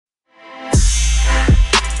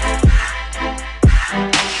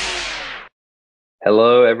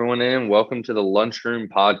Hello, everyone, and welcome to the Lunchroom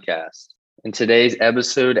Podcast. In today's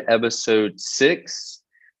episode 6,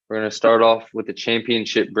 we're going to start off with the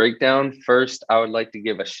championship breakdown. First, I would like to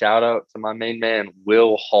give a shout out to my main man,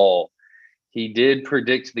 Will Hall. He did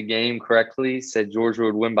predict the game correctly, said Georgia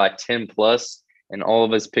would win by 10 plus, and all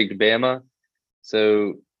of us picked Bama.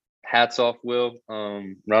 So, hats off, Will.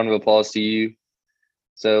 Round of applause to you.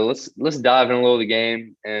 So let's dive in a little of the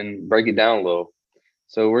game and break it down a little.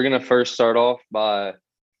 So we're going to first start off by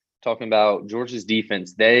talking about Georgia's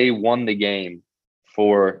defense. They won the game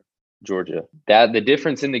for Georgia. The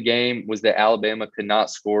difference in the game was that Alabama could not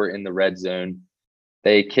score in the red zone.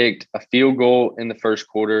 They kicked a field goal in the first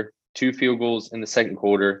quarter, 2 field goals in the second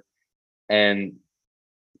quarter, and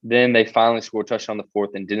then they finally scored a touchdown in the fourth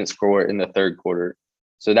and didn't score in the third quarter.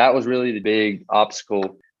 So that was really the big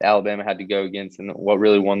obstacle that Alabama had to go against and what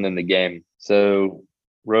really won them the game. So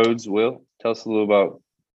Rhodes, Will, tell us a little about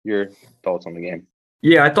your thoughts on the game.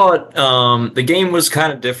 Yeah, I thought the game was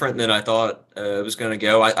kind of different than I thought it was going to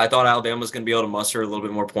go. I thought Alabama was going to be able to muster a little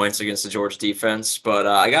bit more points against the Georgia defense, but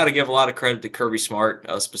I got to give a lot of credit to Kirby Smart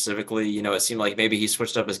specifically. It seemed like maybe he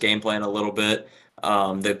switched up his game plan a little bit.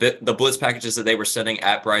 The blitz packages that they were setting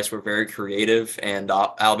at Bryce were very creative, and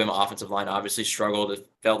Alabama offensive line obviously struggled. It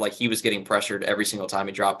felt like he was getting pressured every single time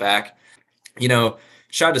he dropped back.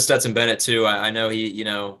 Shout out to Stetson Bennett too. I know he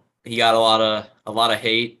got a lot of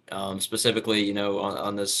hate, specifically,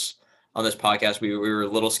 on this podcast. We were a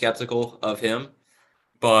little skeptical of him,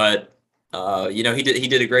 but he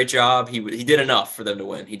did a great job. He did enough for them to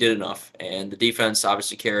win. He did enough, and the defense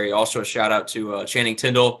obviously carry. Also, a shout out to Channing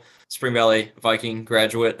Tindall, Spring Valley Viking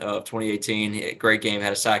graduate of 2018. Great game,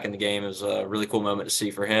 had a sack in the game. It was a really cool moment to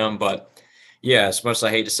see for him. But yeah, as much as I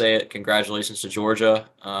hate to say it, congratulations to Georgia.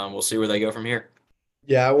 We'll see where they go from here.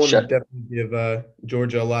 Yeah, I want to definitely give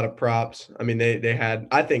Georgia a lot of props. I mean, they had,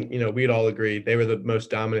 I think, we'd all agree they were the most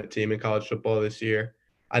dominant team in college football this year.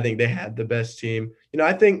 I think they had the best team.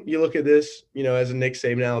 I think you look at this, as a Nick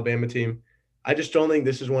Saban Alabama team, I just don't think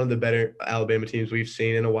this is one of the better Alabama teams we've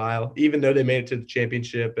seen in a while, even though they made it to the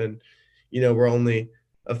championship and, we're only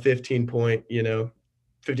a 15 points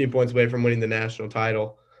away from winning the national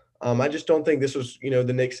title. I just don't think this was,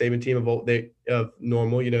 the Nick Saban team of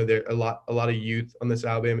normal. There a lot of youth on this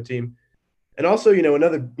Alabama team, and also,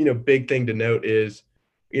 another big thing to note is,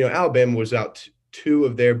 Alabama was out 2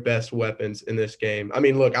 of their best weapons in this game. I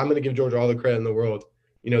mean, look, I'm going to give Georgia all the credit in the world.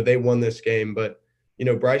 They won this game, but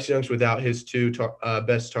Bryce Young's without his 2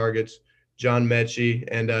 best targets, John Mechie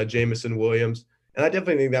and Jamison Williams, and I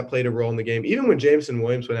definitely think that played a role in the game. Even when Jamison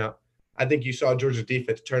Williams went out, I think you saw Georgia's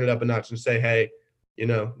defense turn it up a notch and say, hey.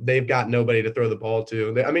 They've got nobody to throw the ball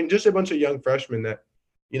to. Just a bunch of young freshmen that,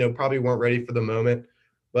 probably weren't ready for the moment.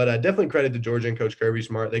 But definitely credit to Georgia and Coach Kirby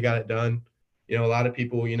Smart. They got it done. A lot of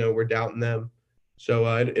people, were doubting them.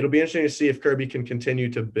 So it'll be interesting to see if Kirby can continue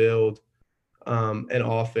to build an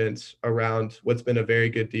offense around what's been a very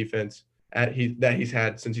good defense that he's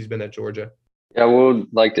had since he's been at Georgia. Yeah, I would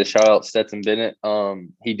like to shout out Stetson Bennett.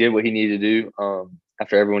 He did what he needed to do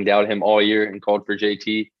after everyone doubted him all year and called for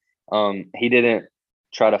JT. He didn't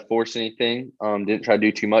try to force anything, didn't try to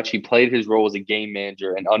do too much. He played his role as a game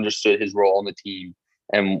manager and understood his role on the team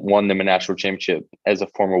and won them a national championship as a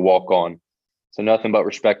former walk-on. So nothing but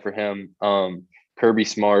respect for him. Kirby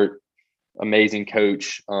Smart, amazing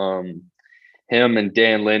coach. Him and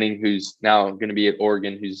Dan Lanning, who's now going to be at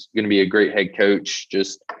Oregon, who's going to be a great head coach,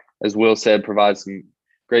 just as Will said, provides some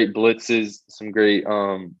great blitzes, some great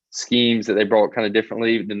schemes that they brought kind of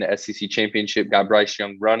differently than the SEC championship. Got Bryce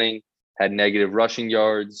Young running, had negative rushing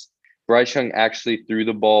yards. Bryce Young actually threw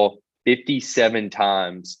the ball 57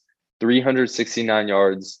 times, 369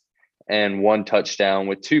 yards, and 1 touchdown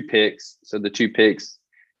with 2 picks. So the 2 picks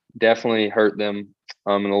definitely hurt them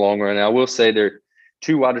in the long run. And I will say their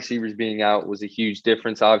 2 wide receivers being out was a huge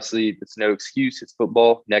difference. Obviously, it's no excuse. It's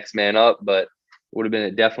football, next man up, but it would have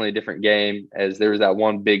been definitely a different game as there was that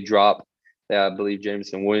one big drop that I believe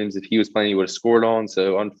Jamison Williams, if he was playing, he would have scored on.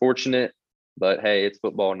 So unfortunate. But hey, it's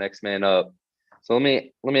football, next man up. So let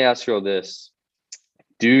me ask you all this.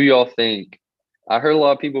 Do y'all think I heard a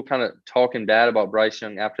lot of people kind of talking bad about Bryce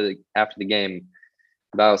Young after the game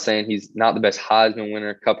about saying he's not the best Heisman winner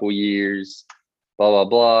a couple of years, blah, blah,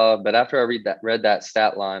 blah. But after I read that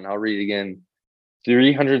stat line, I'll read it again.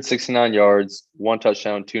 369 yards, 1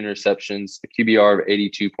 touchdown, 2 interceptions, a QBR of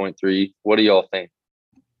 82.3. What do y'all think?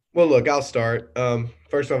 Well, look, I'll start.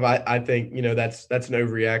 First off, I think, that's an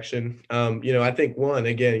overreaction. I think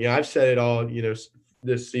again, I've said it all,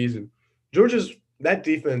 this season. That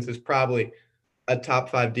defense is probably a top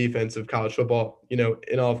 5 defense of college football,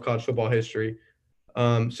 in all of college football history.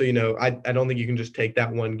 I don't think you can just take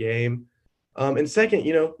that one game And second,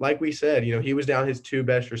 like we said, he was down his two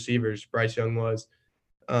best receivers, Bryce Young was.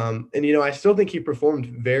 And, I still think he performed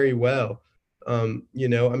very well.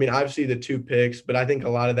 Obviously the 2 picks, but I think a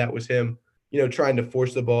lot of that was him, trying to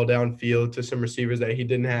force the ball downfield to some receivers that he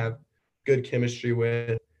didn't have good chemistry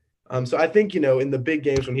with. So I think, in the big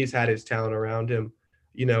games when he's had his talent around him,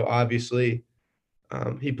 obviously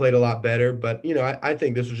he played a lot better. But, I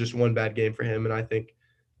think this was just one bad game for him. And I think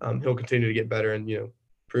he'll continue to get better and,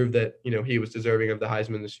 prove that, he was deserving of the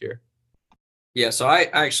Heisman this year. Yeah, so I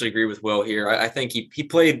actually agree with Will here. I think he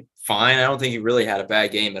played fine. I don't think he really had a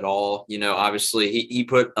bad game at all. Obviously he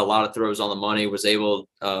put a lot of throws on the money, was able,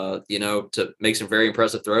 to make some very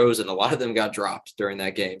impressive throws, and a lot of them got dropped during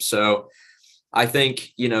that game. So I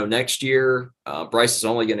think, next year, Bryce is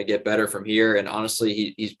only going to get better from here. And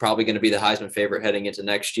honestly, he's probably going to be the Heisman favorite heading into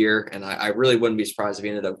next year. And I really wouldn't be surprised if he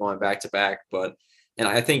ended up going back to back. And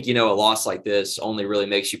I think, a loss like this only really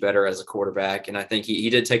makes you better as a quarterback. And I think he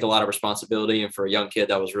did take a lot of responsibility. And for a young kid,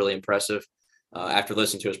 that was really impressive. After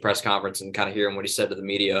listening to his press conference and kind of hearing what he said to the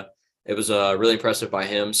media, it was really impressive by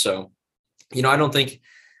him. So, I don't think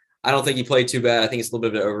he played too bad. I think it's a little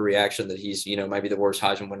bit of an overreaction that he's, might be the worst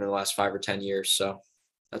Heisman winner in the last 5 or 10 years. So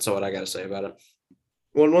that's all what I got to say about it.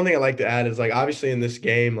 Well, one thing I'd like to add is, obviously in this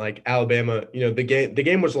game, Alabama, the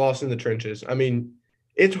game was lost in the trenches. I mean,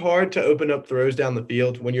 it's hard to open up throws down the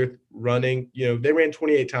field when you're running. They ran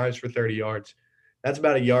 28 times for 30 yards. That's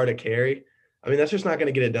about a yard a carry. I mean, that's just not going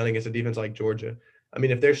to get it done against a defense like Georgia. I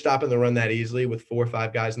mean, if they're stopping the run that easily with 4 or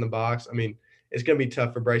 5 guys in the box, I mean, it's going to be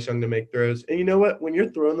tough for Bryce Young to make throws. And you know what? When you're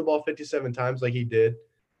throwing the ball 57 times like he did,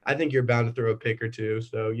 I think you're bound to throw a pick or two.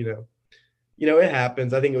 So, it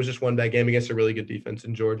happens. I think it was just one bad game against a really good defense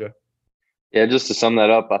in Georgia. Yeah, just to sum that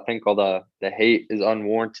up, I think all the hate is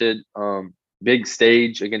unwarranted. Big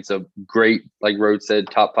stage against a great, like Rhodes said,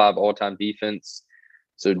 top 5 all-time defense.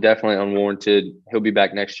 So definitely unwarranted. He'll be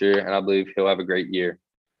back next year, and I believe he'll have a great year.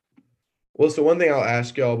 Well, so one thing I'll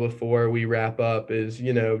ask y'all before we wrap up is,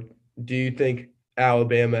 do you think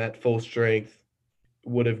Alabama at full strength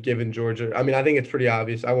would have given Georgia – I mean, I think it's pretty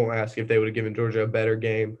obvious. I won't ask if they would have given Georgia a better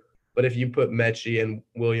game. But if you put Mechie and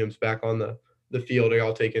Williams back on the field, are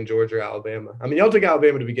y'all taking Georgia or Alabama? I mean, y'all took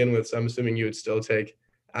Alabama to begin with, so I'm assuming you would still take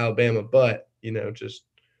Alabama. But, just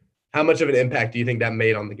how much of an impact do you think that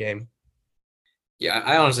made on the game? Yeah,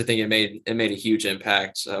 I honestly think it made a huge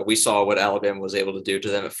impact. We saw what Alabama was able to do to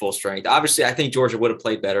them at full strength. Obviously, I think Georgia would have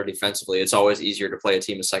played better defensively. It's always easier to play a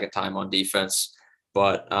team a second time on defense.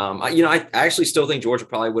 But, I actually still think Georgia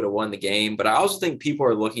probably would have won the game. But I also think people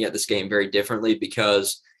are looking at this game very differently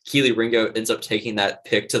because Keely Ringo ends up taking that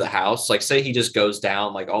pick to the house. Like, say he just goes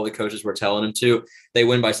down like all the coaches were telling him to, they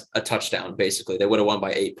win by a touchdown, basically. They would have won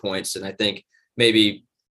by 8 points. And I think maybe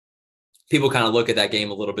people kind of look at that game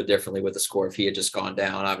a little bit differently with the score if he had just gone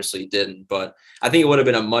down. Obviously he didn't, but I think it would have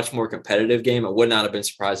been a much more competitive game. I would not have been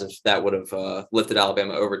surprised if that would have lifted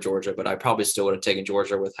Alabama over Georgia, but I probably still would have taken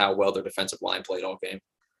Georgia with how well their defensive line played all game.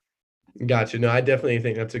 Gotcha. No, I definitely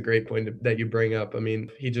think that's a great point that you bring up. I mean,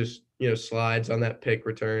 he just, slides on that pick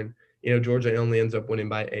return. Georgia only ends up winning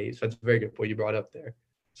by 8. So that's a very good point you brought up there.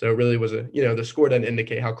 So it really was the score doesn't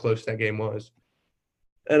indicate how close that game was.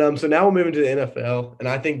 And so now we'll move into the NFL. And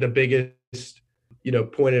I think the biggest,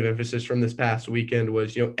 point of emphasis from this past weekend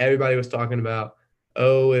was, everybody was talking about,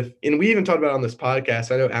 and we even talked about it on this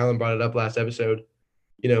podcast. I know Alan brought it up last episode.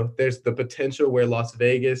 There's the potential where Las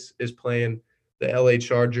Vegas is playing the LA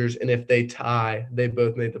Chargers. And if they tie, they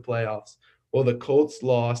both made the playoffs. Well, the Colts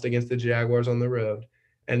lost against the Jaguars on the road.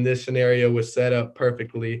 And this scenario was set up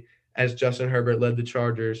perfectly as Justin Herbert led the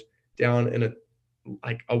Chargers down in a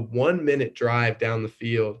 1-minute drive down the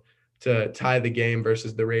field to tie the game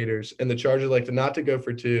versus the Raiders. And the Chargers like to not to go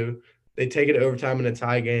for 2. They take it to overtime in a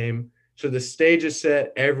tie game. So the stage is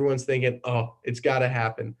set. Everyone's thinking, oh, it's got to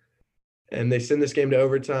happen. And they send this game to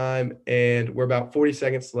overtime, and we're about 40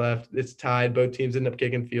 seconds left. It's tied. Both teams end up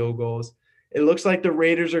kicking field goals. It looks like the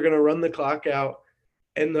Raiders are going to run the clock out,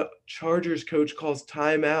 and the Chargers coach calls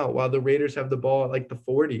timeout while the Raiders have the ball at the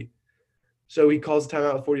 40. So he calls the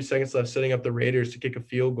timeout with 40 seconds left, setting up the Raiders to kick a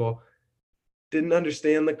field goal. Didn't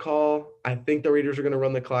understand the call. I think the Raiders are going to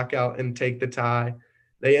run the clock out and take the tie.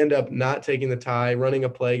 They end up not taking the tie, running a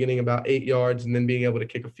play, getting about 8 yards, and then being able to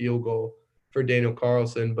kick a field goal for Daniel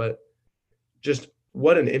Carlson. But just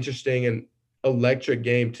what an interesting and electric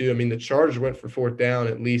game, too. I mean, the Chargers went for 4th down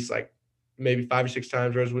at least maybe 5 or 6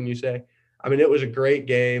 times, Rose, wouldn't you say? I mean, it was a great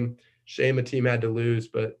game. Shame a team had to lose,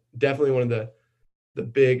 but definitely one of the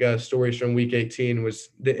big stories from Week 18 was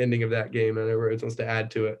the ending of that game. And I know Rose wants to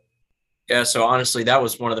add to it. Yeah, so honestly, that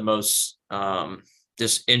was one of the most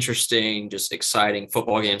just interesting, just exciting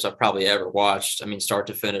football games I've probably ever watched. I mean, start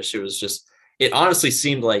to finish, it was just it honestly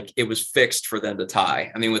seemed like it was fixed for them to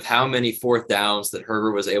tie. I mean, with how many fourth downs that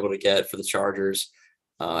Herbert was able to get for the Chargers,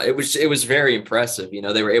 it was very impressive. You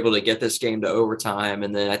know, they were able to get this game to overtime,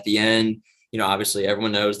 and then at the end, you know, obviously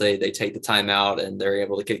everyone knows they take the timeout and they're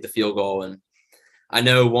able to kick the field goal. And I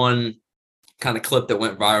know one kind of clip that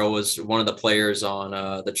went viral was one of the players on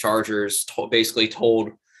the Chargers basically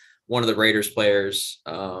told one of the Raiders players,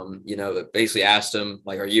 you know, basically asked him,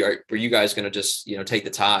 like, were you guys going to just, you know, take the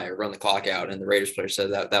tie or run the clock out? And the Raiders player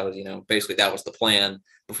said that was, you know, basically that was the plan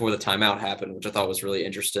before the timeout happened, which I thought was really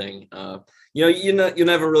interesting. You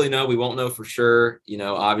never really know. We won't know for sure. You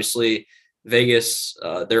know, obviously Vegas,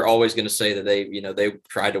 they're always going to say that they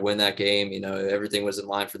tried to win that game. You know, everything was in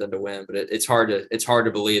line for them to win, but it's hard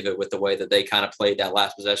to believe it with the way that they kind of played that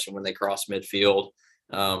last possession when they crossed midfield.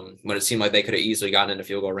 When it seemed like they could have easily gotten into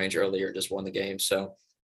field goal range earlier and just won the game. So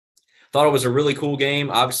thought it was a really cool game.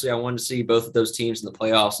 Obviously, I wanted to see both of those teams in the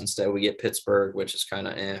playoffs. Instead, we get Pittsburgh, which is kind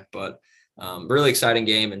of but really exciting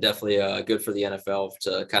game and definitely good for the NFL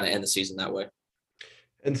to kind of end the season that way.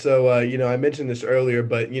 And so, you know, I mentioned this earlier,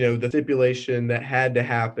 but, you know, the stipulation that had to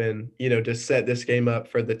happen, you know, to set this game up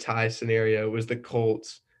for the tie scenario was the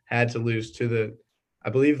Colts had to lose to I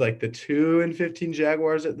believe, like the 2-15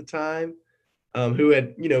 Jaguars at the time. Who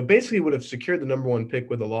had, you know, basically would have secured the number 1 pick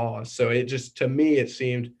with a loss. So it just, to me, it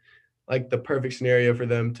seemed like the perfect scenario for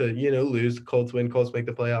them to, you know, lose. Colts win, Colts make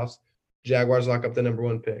the playoffs. Jaguars lock up the number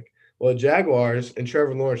 1 pick. Well, Jaguars and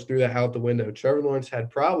Trevor Lawrence threw that out the window. Trevor Lawrence had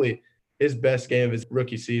probably his best game of his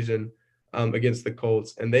rookie season against the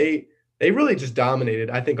Colts. And they really just dominated,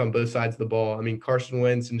 I think, on both sides of the ball. I mean, Carson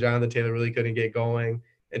Wentz and Jonathan Taylor really couldn't get going.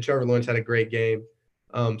 And Trevor Lawrence had a great game.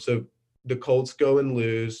 So the Colts go and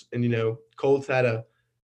lose. And, you know, Colts had a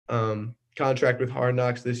contract with Hard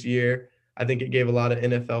Knocks this year. I think it gave a lot of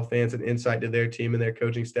NFL fans an insight to their team and their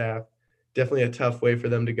coaching staff. Definitely a tough way for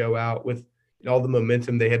them to go out with all the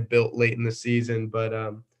momentum they had built late in the season.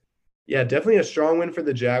 But, yeah, definitely a strong win for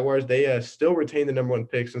the Jaguars. They still retain the number 1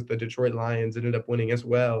 pick since the Detroit Lions ended up winning as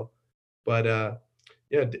well. But,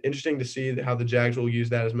 yeah, interesting to see how the Jags will use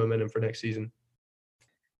that as momentum for next season.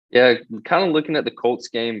 Yeah, kind of looking at the Colts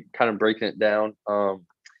game, kind of breaking it down.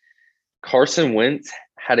 Carson Wentz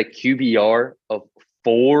had a QBR of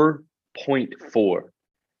 4.4.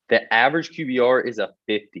 The average QBR is a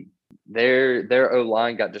 50. Their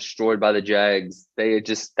O-line got destroyed by the Jags.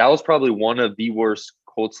 That was probably one of the worst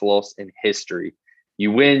Colts loss in history.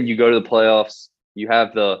 You win, you go to the playoffs. You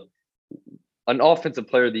have an offensive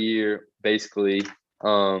player of the year, basically.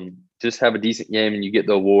 Just have a decent game and you get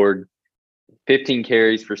the award. 15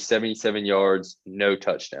 carries for 77 yards, no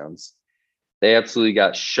touchdowns. They absolutely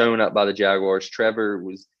got shown up by the Jaguars. Trevor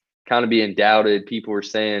was kind of being doubted. People were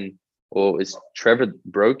saying, well, is Trevor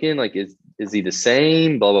broken? Like, is he the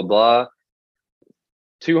same? Blah, blah, blah.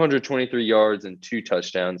 223 yards and 2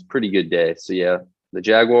 touchdowns. Pretty good day. So, yeah, the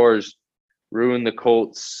Jaguars ruined the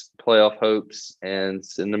Colts' playoff hopes and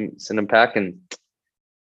send them packing.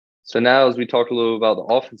 So now as we talk a little about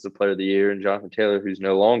the offensive player of the year and Jonathan Taylor, who's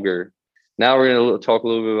no longer, now we're going to talk a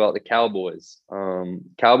little bit about the Cowboys.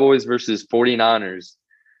 Cowboys versus 49ers.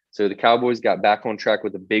 So the Cowboys got back on track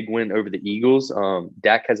with a big win over the Eagles.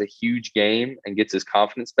 Dak has a huge game and gets his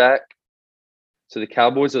confidence back. So the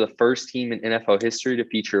Cowboys are the first team in NFL history to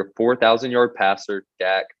feature a 4,000-yard passer,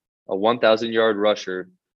 Dak, a 1,000-yard rusher,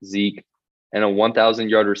 Zeke, and a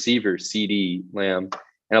 1,000-yard receiver, CD, Lamb,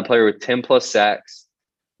 and a player with 10-plus sacks,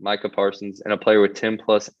 Micah Parsons, and a player with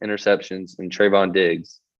 10-plus interceptions, and Trayvon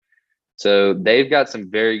Diggs. So they've got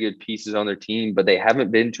some very good pieces on their team, but they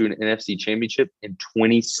haven't been to an NFC championship in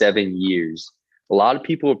 27 years. A lot of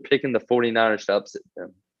people are picking the 49ers to upset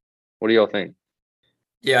them. What do y'all think?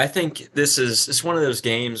 Yeah, I think it's one of those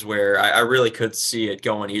games where I really could see it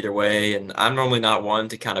going either way. And I'm normally not one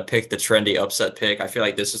to kind of pick the trendy upset pick. I feel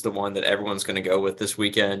like this is the one that everyone's going to go with this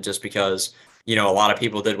weekend just because, you know, a lot of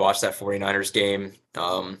people did watch that 49ers game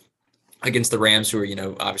against the Rams, who are, you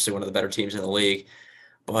know, obviously one of the better teams in the league.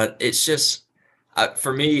 But it's just,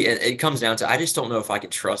 for me, it comes down to I just don't know if I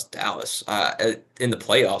can trust Dallas in the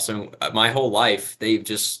playoffs. I mean, my whole life, they've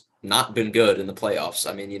just not been good in the playoffs.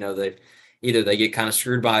 I mean, you know, either they get kind of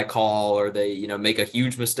screwed by a call or they, you know, make a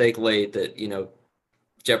huge mistake late that, you know,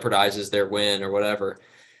 jeopardizes their win or whatever.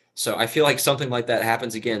 So I feel like something like that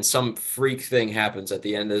happens again. Some freak thing happens at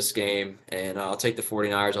the end of this game, and I'll take the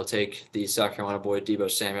 49ers. I'll take the South Carolina boy,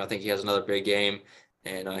 Deebo Samuel. I think he has another big game.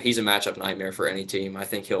 And he's a matchup nightmare for any team. I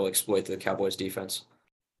think he'll exploit the Cowboys defense.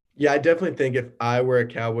 Yeah, I definitely think if I were a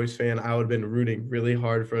Cowboys fan, I would have been rooting really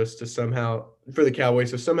hard for the Cowboys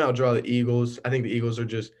to somehow draw the Eagles. I think the Eagles are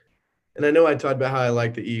just, and I know I talked about how I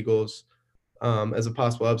like the Eagles as a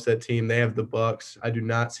possible upset team. They have the Bucks. I do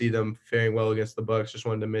not see them faring well against the Bucks. Just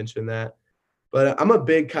wanted to mention that. But I'm a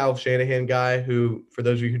big Kyle Shanahan guy who, for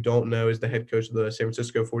those of you who don't know, is the head coach of the San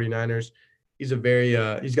Francisco 49ers. He's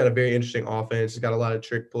he's got a very interesting offense. He's got a lot of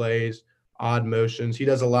trick plays, odd motions. He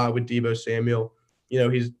does a lot with Deebo Samuel.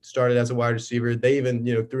 He's started as a wide receiver. They even,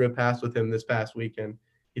 threw a pass with him this past weekend.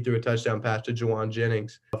 He threw a touchdown pass to Juwan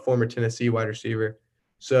Jennings, a former Tennessee wide receiver.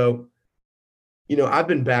 So, I've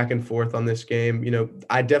been back and forth on this game.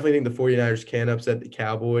 I definitely think the 49ers can upset the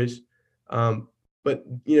Cowboys. But,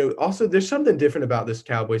 also there's something different about this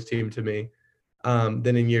Cowboys team to me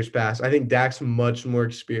than in years past. I think Dak's much more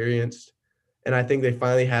experienced, and I think they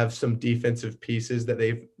finally have some defensive pieces that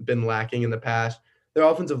they've been lacking in the past. Their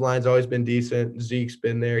offensive line's always been decent. Zeke's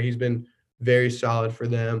been there. He's been very solid for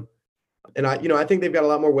them. And I think they've got a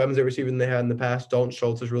lot more weapons at receiver than they had in the past. Dalton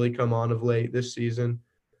Schultz has really come on of late this season.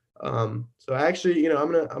 So actually,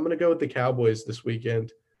 I'm gonna go with the Cowboys this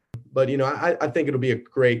weekend. But I think it'll be a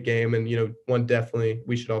great game, and one definitely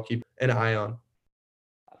we should all keep an eye on.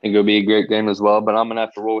 I think it'll be a great game as well, but I'm gonna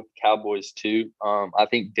have to roll with the Cowboys too. I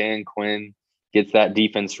think Dan Quinn gets that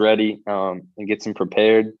defense ready and gets them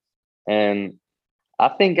prepared, and I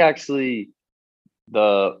think actually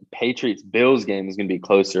the Patriots-Bills game is going to be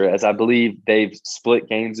closer, as I believe they've split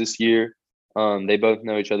games this year. They both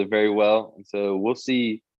know each other very well, and so we'll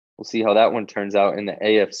see how that one turns out in the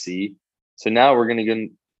AFC. So now we're going to get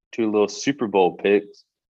into a little Super Bowl picks.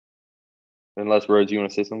 Unless, Rose, you want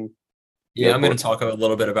to say something? Yeah, I'm going to talk a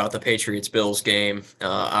little bit about the Patriots-Bills game.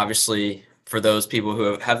 Obviously, for those people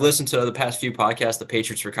who have listened to the past few podcasts, the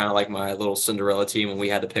Patriots were kind of like my little Cinderella team when we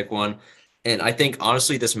had to pick one. And I think,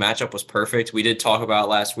 honestly, this matchup was perfect. We did talk about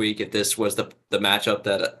last week if this was the matchup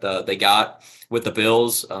that they got with the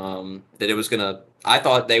Bills, that it was going to – I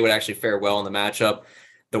thought they would actually fare well in the matchup.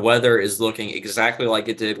 The weather is looking exactly like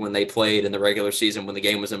it did when they played in the regular season when the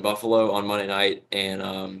game was in Buffalo on Monday night, and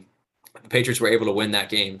the Patriots were able to win that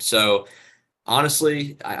game. So,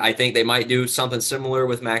 honestly, I think they might do something similar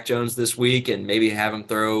with Mac Jones this week and maybe have him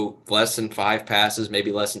throw less than 5 passes,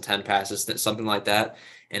 maybe less than 10 passes, something like that.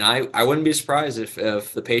 And I wouldn't be surprised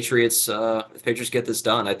if the Patriots get this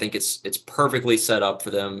done. I think it's perfectly set up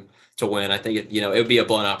for them to win. I think it would be a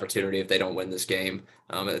blunt opportunity if they don't win this game.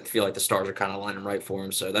 I feel like the stars are kind of lining right for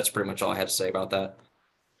them. So that's pretty much all I had to say about that.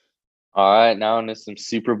 All right, now into some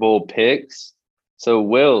Super Bowl picks. So,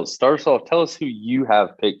 Will, start us off. Tell us who you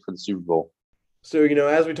have picked for the Super Bowl. So,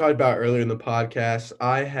 as we talked about earlier in the podcast,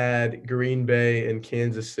 I had Green Bay and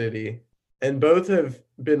Kansas City, and both have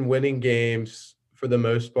been winning games for the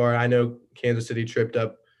most part. I know Kansas City tripped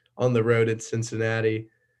up on the road at Cincinnati,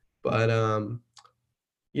 but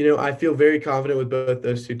I feel very confident with both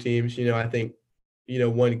those two teams. I think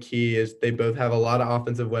one key is they both have a lot of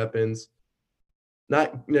offensive weapons,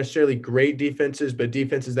 not necessarily great defenses, but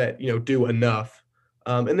defenses that do enough.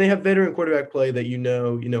 And they have veteran quarterback play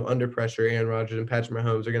that under pressure, Aaron Rodgers and Patrick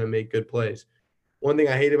Mahomes are going to make good plays. One thing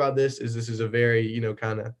I hate about this is a very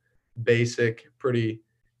kind of basic, pretty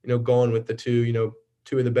going with the two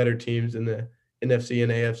of the better teams in the NFC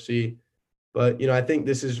and AFC. But, I think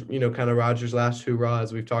this is, kind of Rodgers' last hurrah,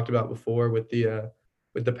 as we've talked about before with the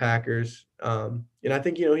Packers. And I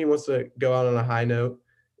think, he wants to go out on a high note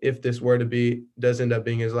if this does end up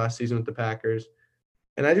being his last season with the Packers.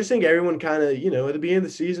 And I just think everyone kind of, at the beginning of the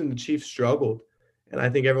season, the Chiefs struggled. And I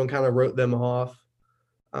think everyone kind of wrote them off.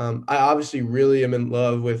 I obviously really am in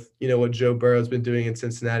love with, what Joe Burrow's been doing in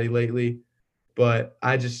Cincinnati lately. But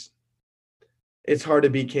it's hard to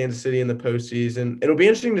beat Kansas City in the postseason. It'll be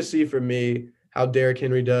interesting to see for me how Derrick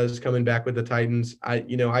Henry does coming back with the Titans. I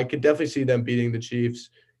could definitely see them beating the Chiefs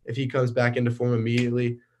if he comes back into form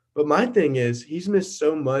immediately. But my thing is, he's missed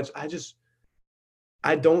so much.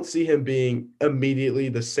 I don't see him being immediately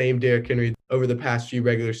the same Derrick Henry over the past few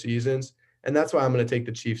regular seasons. And that's why I'm going to take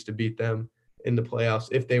the Chiefs to beat them in the playoffs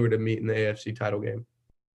if they were to meet in the AFC title game.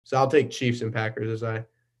 So I'll take Chiefs and Packers as I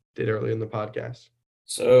did earlier in the podcast.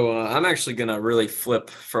 So I'm actually going to really flip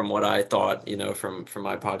from what I thought, from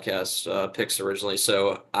my podcast picks originally.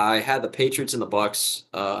 So I had the Patriots and the Bucks,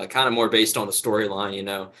 kind of more based on the storyline.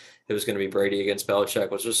 It was going to be Brady against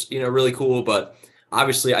Belichick, which was really cool. But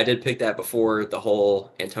obviously, I did pick that before the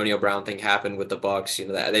whole Antonio Brown thing happened with the Bucks.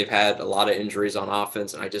 That they've had a lot of injuries on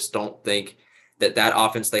offense, and I just don't think that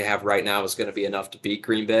offense they have right now is going to be enough to beat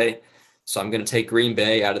Green Bay. So I'm going to take Green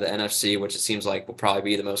Bay out of the NFC, which it seems like will probably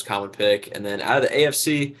be the most common pick. And then out of the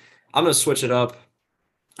AFC, I'm going to switch it up.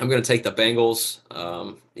 I'm going to take the Bengals,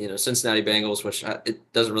 Cincinnati Bengals, which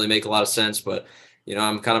it doesn't really make a lot of sense, but,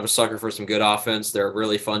 I'm kind of a sucker for some good offense. They're a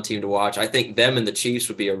really fun team to watch. I think them and the Chiefs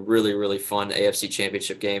would be a really, really fun AFC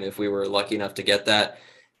Championship game if we were lucky enough to get that.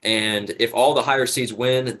 And if all the higher seeds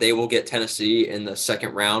win, they will get Tennessee in the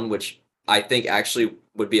second round, which I think actually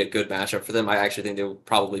would be a good matchup for them. I actually think they will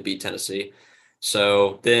probably beat Tennessee.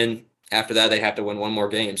 So then after that, they have to win one more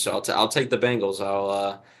game. So I'll take the Bengals.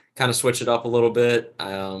 I'll kind of switch it up a little bit.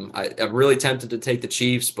 I'm really tempted to take the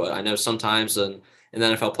Chiefs, but I know sometimes in the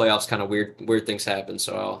NFL playoffs, kind of weird things happen.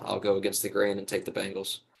 So I'll go against the grain and take the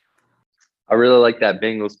Bengals. I really like that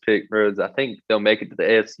Bengals pick, Rhodes. I think they'll make it to the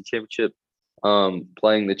AFC Championship,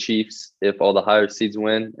 playing the Chiefs if all the higher seeds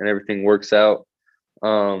win and everything works out.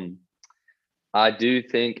 I do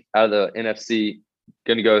think out of the NFC,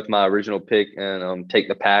 going to go with my original pick and take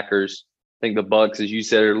the Packers. I think the Bucks, as you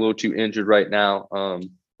said, are a little too injured right now.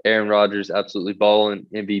 Aaron Rodgers absolutely balling,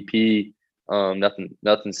 MVP.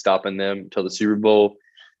 Nothing stopping them until the Super Bowl.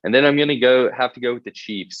 And then I'm going to have to go with the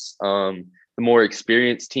Chiefs. The more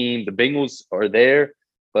experienced team. The Bengals are there,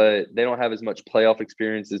 but they don't have as much playoff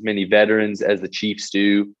experience, as many veterans as the Chiefs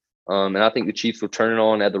do. And I think the Chiefs will turn it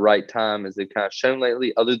on at the right time, as they've kind of shown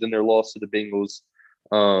lately, other than their loss to the Bengals.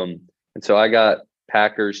 And so I got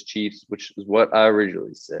Packers, Chiefs, which is what I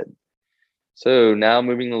originally said. So now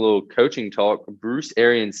moving a little coaching talk. Bruce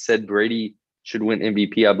Arians said Brady should win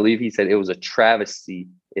MVP. I believe he said it was a travesty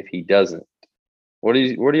if he doesn't. What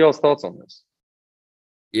are y'all's thoughts on this?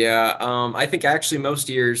 Yeah, I think actually most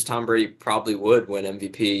years Tom Brady probably would win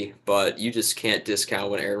MVP, but you just can't discount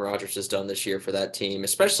what Aaron Rodgers has done this year for that team,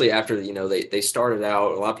 especially after, they started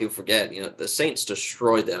out, a lot of people forget, the Saints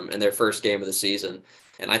destroyed them in their first game of the season.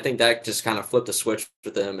 And I think that just kind of flipped the switch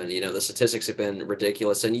for them. And, the statistics have been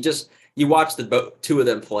ridiculous. And you watch the two of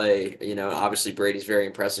them play, obviously Brady's very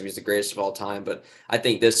impressive. He's the greatest of all time. But I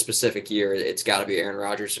think this specific year, it's got to be Aaron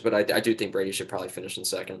Rodgers. But I do think Brady should probably finish in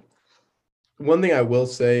second. One thing I will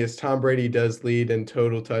say is Tom Brady does lead in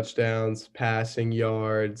total touchdowns, passing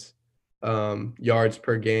yards, yards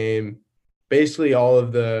per game. Basically, all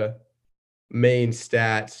of the main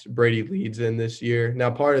stats Brady leads in this year.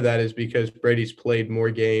 Now, part of that is because Brady's played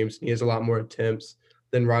more games. He has a lot more attempts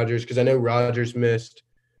than Rodgers, because I know Rodgers missed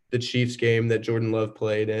the Chiefs game that Jordan Love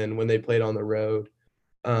played in when they played on the road.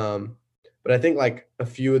 But I think like a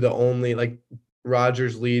few of the only, like,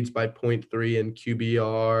 Rodgers leads by 0.3 in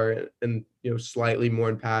QBR and slightly more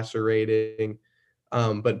in passer rating.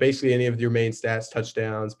 But basically any of your main stats,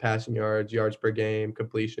 touchdowns, passing yards, yards per game,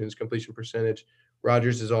 completions, completion percentage,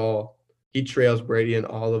 Rodgers he trails Brady in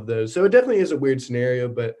all of those. So it definitely is a weird scenario,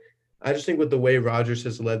 but I just think with the way Rodgers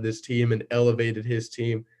has led this team and elevated his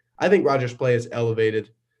team, I think Rodgers' play has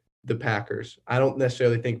elevated the Packers. I don't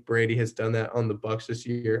necessarily think Brady has done that on the Bucs this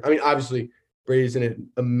year. I mean, obviously Brady's an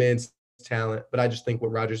immense talent, but I just think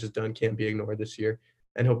what Rodgers has done can't be ignored this year,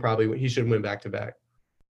 and he should win back-to-back.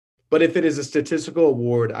 But if it is a statistical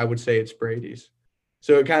award, I would say it's Brady's.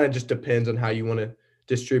 So it kind of just depends on how you want to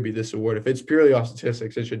distribute this award. If it's purely off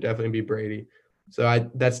statistics, it should definitely be Brady. So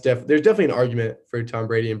there's definitely an argument for Tom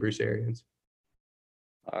Brady and Bruce Arians.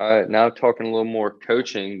 All right, now talking a little more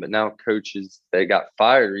coaching, but now coaches, they got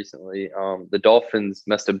fired recently. The Dolphins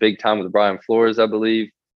messed up big time with Brian Flores, I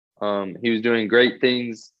believe. He was doing great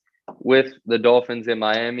things with the Dolphins in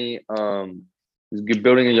Miami. He's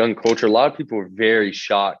building a young culture. A lot of people were very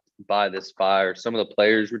shocked by this fire. Some of the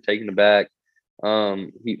players were taken aback.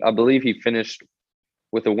 I believe he finished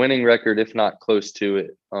with a winning record, if not close to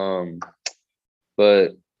it. But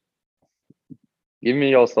give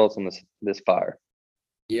me y'all's thoughts on this fire.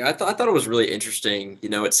 Yeah, I thought it was really interesting.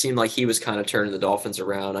 It seemed like he was kind of turning the Dolphins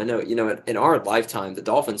around. I know, in our lifetime, the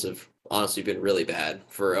Dolphins have honestly been really bad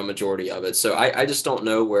for a majority of it. So I just don't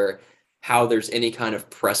know how there's any kind of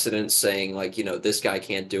precedent saying like, this guy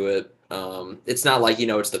can't do it. It's not like,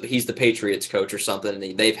 he's the Patriots coach or something,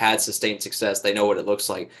 and they've had sustained success. They know what it looks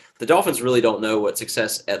like. The Dolphins really don't know what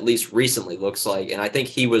success, at least recently, looks like. And I think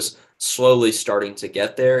he was slowly starting to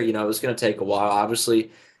get there. It was going to take a while.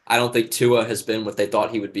 Obviously, I don't think Tua has been what they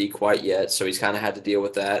thought he would be quite yet. So he's kind of had to deal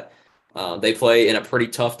with that. They play in a pretty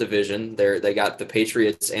tough division. They got the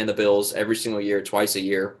Patriots and the Bills every single year, twice a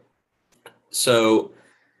year. So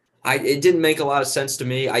it didn't make a lot of sense to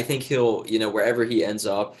me. I think he'll, wherever he ends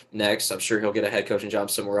up next, I'm sure he'll get a head coaching job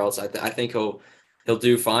somewhere else. I think he'll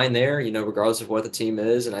do fine there, regardless of what the team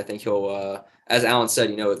is. And I think he'll, as Alan said,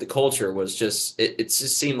 the culture was just, it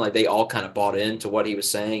just seemed like they all kind of bought into what he was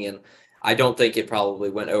saying. And I don't think it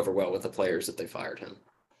probably went over well with the players that they fired him.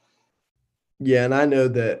 Yeah, and I know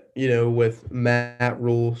that, with Matt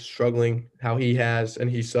Rule struggling how he has, and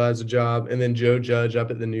he still has a job, and then Joe Judge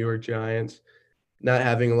up at the New York Giants not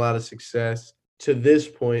having a lot of success, to this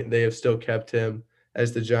point, they have still kept him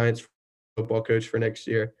as the Giants football coach for next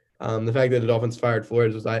year. The fact that the Dolphins fired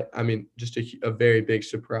Flores was, just a very big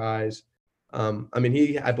surprise. I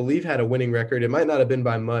mean, I believe, had a winning record. It might not have been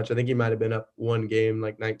by much. I think he might have been up one game,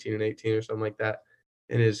 like 19-18 or something like that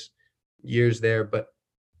in his years there. But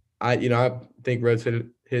I think Rhodes hit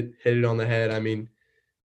it on the head. I mean,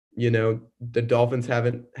 the Dolphins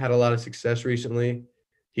haven't had a lot of success recently.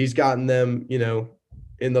 He's gotten them,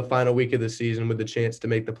 in the final week of the season with the chance to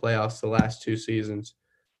make the playoffs the last 2 seasons.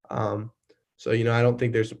 So, I don't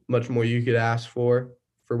think there's much more you could ask for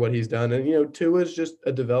what he's done. And, Tua's just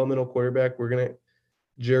a developmental quarterback.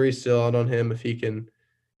 Jury's still out on him if he can,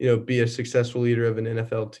 be a successful leader of an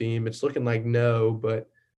NFL team. It's looking like no, but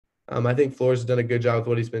I think Flores has done a good job with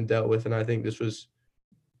what he's been dealt with. And I think this is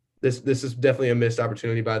definitely a missed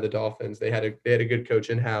opportunity by the Dolphins. They had a good coach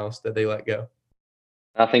in-house that they let go.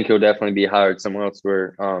 I think he'll definitely be hired somewhere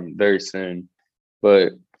elsewhere very soon.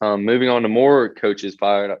 But moving on to more coaches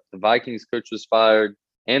fired, the Vikings coach was fired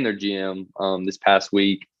and their GM this past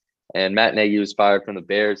week, and Matt Nagy was fired from the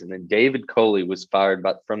Bears, and then David Culley was fired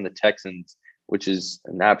from the Texans, which is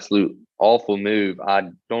an absolute awful move. I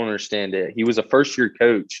don't understand it. He was a first-year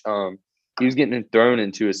coach. He was getting thrown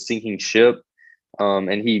into a sinking ship,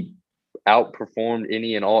 and he outperformed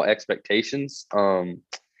any and all expectations.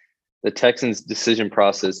 The Texans' decision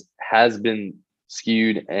process has been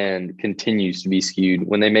skewed and continues to be skewed.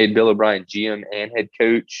 When they made Bill O'Brien GM and head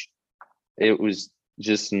coach, it was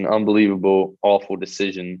just an unbelievable, awful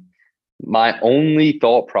decision. My only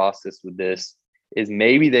thought process with this is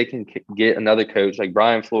maybe they can get another coach like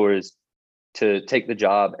Brian Flores to take the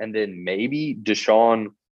job, and then maybe Deshaun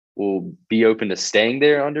will be open to staying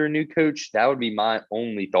there under a new coach. That would be my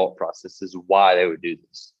only thought process is why they would do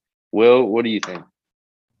this. Will, what do you think?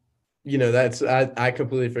 I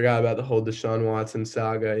completely forgot about the whole Deshaun Watson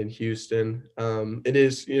saga in Houston. It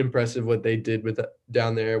is impressive what they did with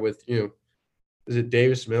down there with, is it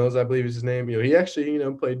Davis Mills, I believe is his name. He actually,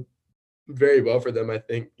 played very well for them, I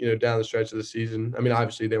think, down the stretch of the season. I mean,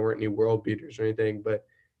 obviously they weren't any world beaters or anything, but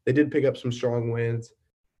they did pick up some strong wins.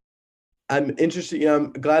 I'm interested,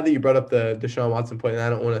 I'm glad that you brought up the Deshaun Watson point, and I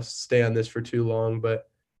don't want to stay on this for too long, but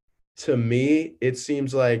to me, it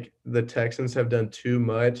seems like the Texans have done too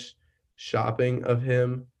much shopping of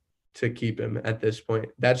him to keep him at this point.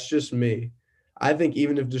 That's just me. I think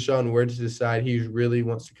even if Deshaun were to decide he really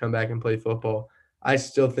wants to come back and play football, I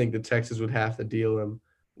still think the Texans would have to deal him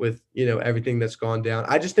with, everything that's gone down.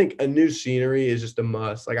 I just think a new scenery is just a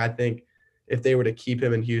must. Like, I think if they were to keep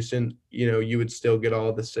him in Houston, you would still get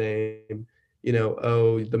all the same,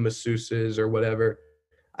 the masseuses or whatever.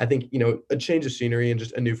 I think, a change of scenery and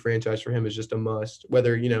just a new franchise for him is just a must,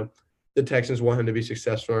 whether, the Texans want him to be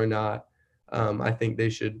successful or not. I think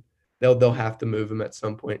they'll have to move him at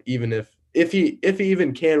some point, even if he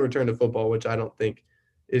even can return to football, which I don't think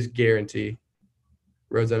is guaranteed.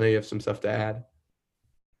 Rhodes, I know you have some stuff to add.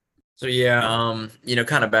 So yeah,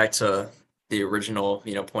 kind of back to the original,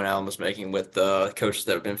 point Alan was making with the coaches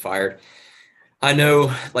that have been fired. I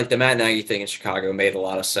know, like, the Matt Nagy thing in Chicago made a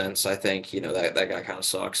lot of sense. I think, that guy kind of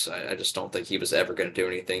sucks. I just don't think he was ever going to do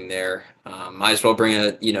anything there. Might as well bring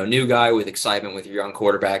a, new guy with excitement with your young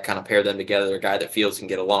quarterback, kind of pair them together, a guy that Fields can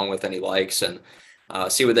get along with and he likes, and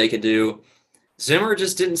see what they could do. Zimmer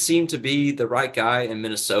just didn't seem to be the right guy in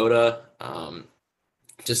Minnesota.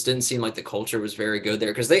 Just didn't seem like the culture was very good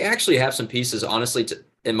there, because they actually have some pieces, honestly,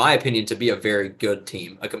 in my opinion, to be a very good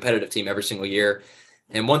team, a competitive team every single year.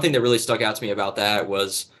 And one thing that really stuck out to me about that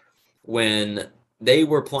was when they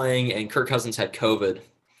were playing and Kirk Cousins had COVID,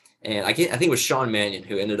 and I think it was Sean Mannion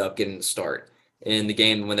who ended up getting the start in the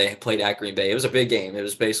game when they played at Green Bay. It was a big game. It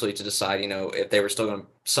was basically to decide, if they were still going to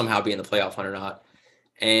somehow be in the playoff hunt or not.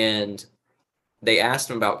 And they asked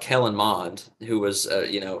him about Kellen Mond, who was,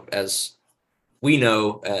 as we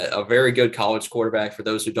know, a very good college quarterback. For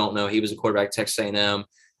those who don't know, he was a quarterback at Texas A&M,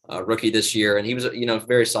 rookie this year, and he was, a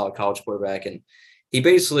very solid college quarterback. And he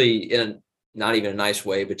basically, not even a nice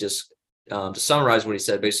way, but just to summarize what he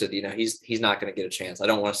said, basically, he's not going to get a chance. I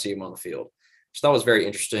don't want to see him on the field. Which I thought was very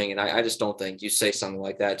interesting, and I just don't think you say something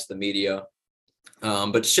like that to the media.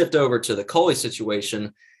 But to shift over to the Culley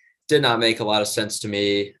situation, did not make a lot of sense to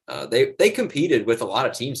me. They competed with a lot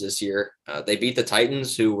of teams this year. They beat the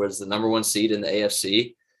Titans, who was the number 1 seed in the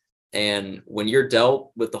AFC. And when you're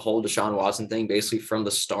dealt with the whole Deshaun Watson thing, basically from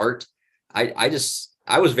the start, I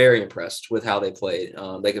was very impressed with how they played.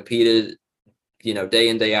 They competed, day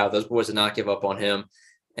in, day out. Those boys did not give up on him.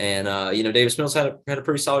 And, Davis Mills had a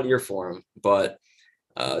pretty solid year for him. But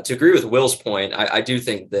to agree with Will's point, I do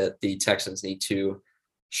think that the Texans need to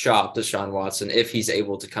shop Deshaun Watson if he's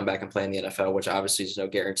able to come back and play in the NFL, which obviously is no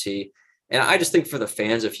guarantee. And I just think for the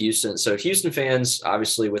fans of Houston, so Houston fans,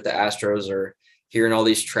 obviously with the Astros, are hearing all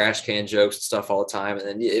these trash can jokes and stuff all the time. And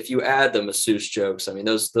then if you add the masseuse jokes, I mean,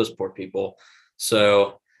 those poor people.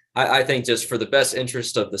 So I think just for the best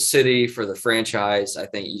interest of the city, for the franchise, I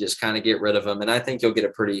think you just kind of get rid of them. And I think you'll get a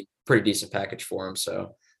pretty decent package for them.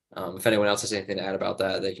 So if anyone else has anything to add about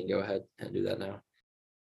that, they can go ahead and do that now.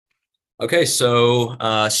 Okay, so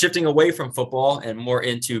shifting away from football and more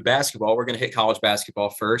into basketball, we're going to hit college basketball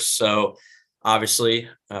first. So obviously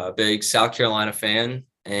a big South Carolina fan,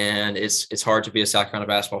 and it's hard to be a South Carolina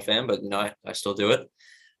basketball fan, but I still do it.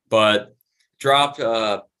 But dropped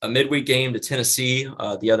a midweek game to Tennessee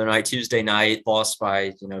the other night, Tuesday night, lost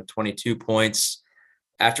by 22 points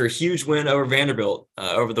after a huge win over Vanderbilt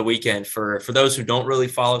over the weekend. For those who don't really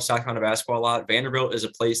follow South Carolina basketball a lot, Vanderbilt is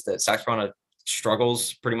a place that South Carolina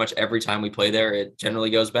struggles pretty much every time we play there. It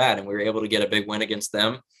generally goes bad, and we were able to get a big win against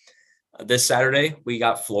them. This Saturday, we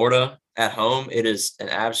got Florida at home. It is an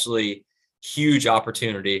absolutely huge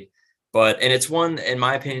opportunity, and it's one, in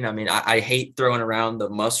my opinion, I mean, I hate throwing around the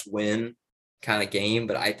must-win kind of game,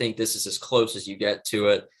 but I think this is as close as you get to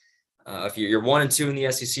it. If you're 1-2 in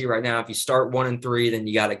the SEC right now, if you start 1-3, then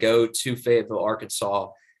you got to go to Fayetteville, Arkansas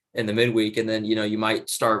in the midweek, and then you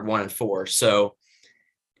might start 1-4. So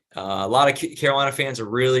a lot of Carolina fans are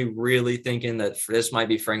really, really thinking that this might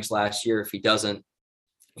be Frank's last year if he doesn't,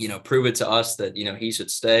 prove it to us that he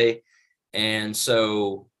should stay. And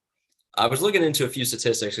so I was looking into a few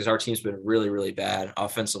statistics because our team's been really, really bad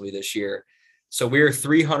offensively this year. So we're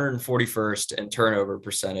 341st in turnover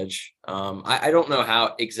percentage. I don't know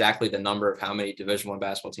how exactly the number of how many Division I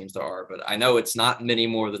basketball teams there are, but I know it's not many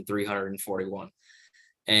more than 341.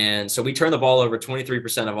 And so we turn the ball over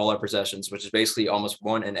 23% of all our possessions, which is basically almost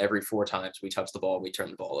 1 in every 4 times we touch the ball, we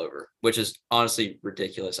turn the ball over, which is honestly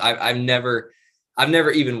ridiculous. I've never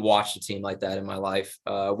even watched a team like that in my life.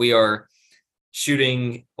 We are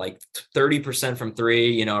shooting like 30% from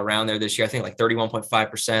 3, around there this year. I think like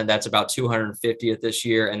 31.5%. That's about 250th this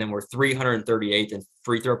year. And then we're 338th in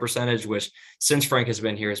free throw percentage, which since Frank has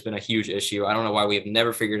been here has been a huge issue. I don't know why we have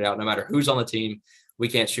never figured it out. No matter who's on the team, we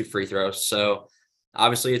can't shoot free throws. So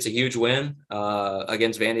obviously it's a huge win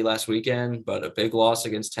against Vandy last weekend, but a big loss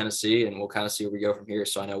against Tennessee, and we'll kind of see where we go from here.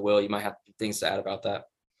 So I know, Will, you might have things to add about that.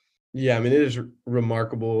 Yeah, I mean, it is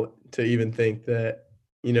remarkable to even think that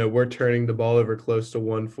we're turning the ball over close to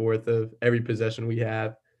 1/4 of every possession we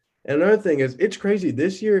have. And another thing is, it's crazy.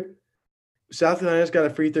 This year, South Carolina's got a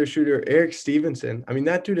free throw shooter, Eric Stevenson. I mean,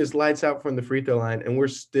 that dude is lights out from the free throw line, and we're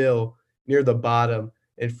still near the bottom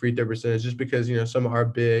in free throw percentage just because, some of our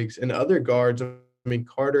bigs and other guards. I mean,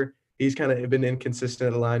 Carter, he's kind of been inconsistent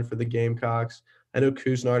at the line for the Gamecocks. I know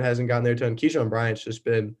Couisnard hasn't gotten there a ton. Keyshawn Bryant's just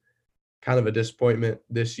been kind of a disappointment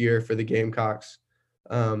this year for the Gamecocks.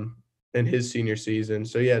 In his senior season.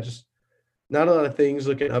 So, yeah, just not a lot of things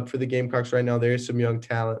looking up for the Gamecocks right now. There is some young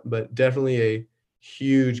talent, but definitely a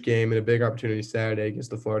huge game and a big opportunity Saturday against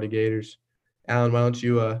the Florida Gators. Alan, why don't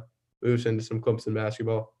you move us into some Clemson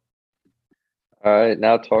basketball? All right,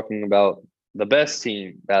 now talking about the best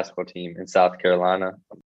basketball team in South Carolina.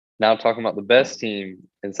 Now talking about the best team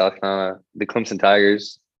in South Carolina, the Clemson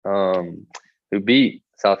Tigers, who beat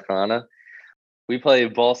South Carolina. We play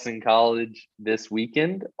Boston College this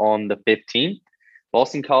weekend on the 15th.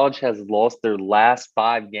 Boston College has lost their last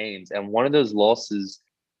 5 games, and one of those losses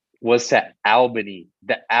was to Albany,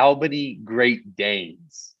 the Albany Great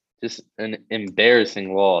Danes. Just an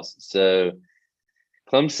embarrassing loss. So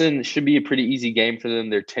Clemson should be a pretty easy game for them.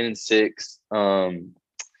 They're 10-6.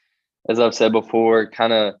 As I've said before,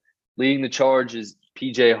 kind of leading the charge is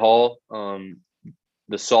PJ Hall,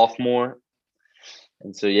 the sophomore.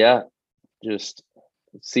 And so, yeah, just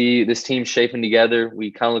see this team shaping together. We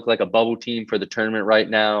kind of look like a bubble team for the tournament right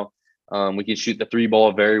now. We can shoot the 3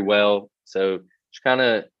 ball very well. So just kind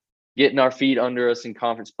of getting our feet under us in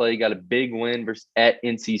conference play. Got a big win at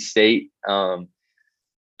NC State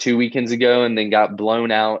 2 weekends ago, and then got blown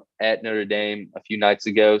out at Notre Dame a few nights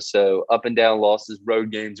ago. So up and down losses.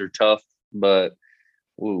 Road games are tough, but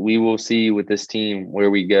we will see with this team where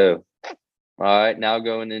we go. All right, now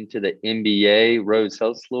going into the NBA. Rose,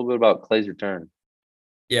 tell us a little bit about Clay's return.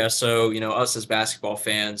 Yeah, so us as basketball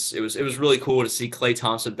fans, it was really cool to see Klay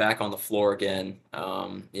Thompson back on the floor again.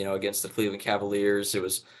 Against the Cleveland Cavaliers,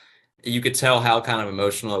 you could tell how kind of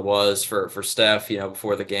emotional it was for Steph.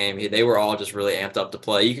 Before the game, they were all just really amped up to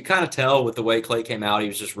play. You could kind of tell with the way Klay came out, he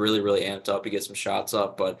was just really, really amped up to get some shots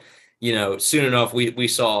up. But soon enough, we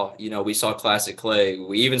saw classic Klay.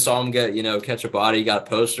 We even saw him get catch a body, got a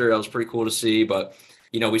poster. That was pretty cool to see. But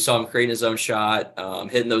we saw him creating his own shot,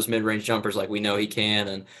 hitting those mid-range jumpers like we know he can.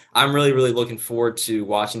 And I'm really, really looking forward to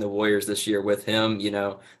watching the Warriors this year with him.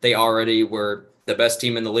 They already were the best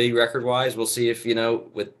team in the league record-wise. We'll see if,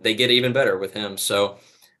 they get even better with him. So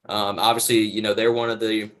obviously, they're one of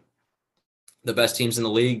the best teams in the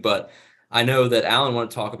league, but I know that Alan wanted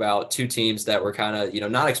to talk about two teams that were kind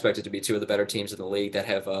of, not expected to be two of the better teams in the league that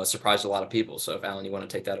have surprised a lot of people. So if Alan, you want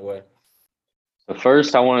to take that away. So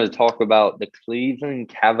first, I wanted to talk about the Cleveland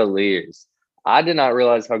Cavaliers. I did not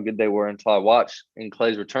realize how good they were until I watched in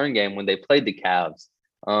Clay's return game when they played the Cavs.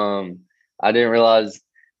 I didn't realize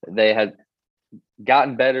they had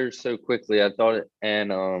gotten better so quickly. I thought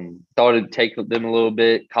it'd take them a little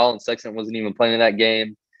bit. Colin Sexton wasn't even playing in that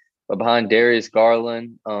game, but behind Darius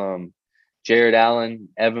Garland, Jared Allen,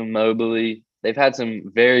 Evan Mobley, they've had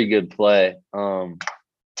some very good play. I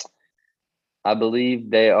believe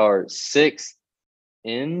they are sixth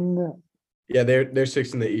in. Yeah, they're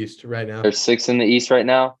sixth in the East right now. They're sixth in the East right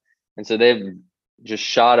now, and so they've just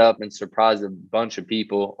shot up and surprised a bunch of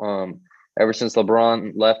people. Ever since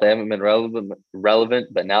LeBron left, they haven't been relevant,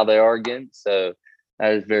 but now they are again. So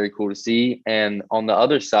that is very cool to see. And on the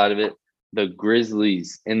other side of it, the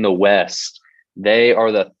Grizzlies in the West. They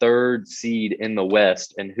are the third seed in the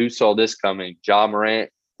West. And who saw this coming? Ja Morant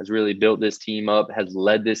has really built this team up, has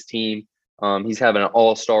led this team. He's having an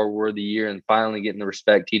all-star worthy year and finally getting the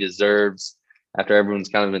respect he deserves after everyone's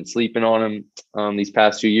kind of been sleeping on him these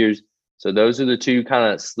past 2 years. So those are the two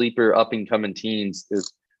kind of sleeper up-and-coming teams.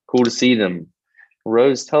 It's cool to see them.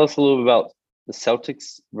 Rose, tell us a little bit about the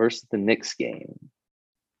Celtics versus the Knicks game.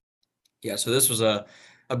 Yeah, so this was a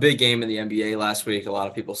big game in the NBA last week. A lot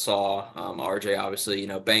of people saw RJ, obviously,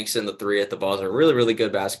 banks in the three at the buzzer. Really, really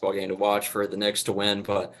good basketball game to watch for the Knicks to win.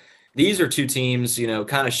 But these are two teams,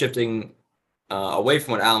 kind of shifting away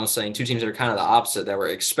from what Alan was saying, two teams that are kind of the opposite, that were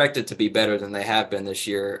expected to be better than they have been this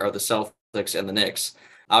year, are the Celtics and the Knicks.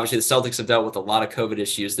 Obviously, the Celtics have dealt with a lot of COVID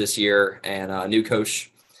issues this year and a new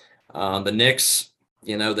coach. The Knicks,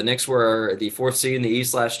 the Knicks were the fourth seed in the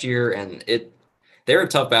East last year, and they're a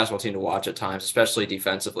tough basketball team to watch at times, especially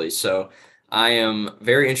defensively. So I am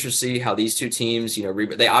very interested to see how these two teams,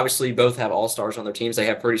 they obviously both have all-stars on their teams. They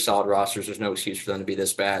have pretty solid rosters. There's no excuse for them to be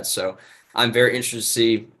this bad. So I'm very interested to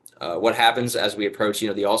see what happens as we approach,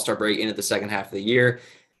 the all-star break into the second half of the year.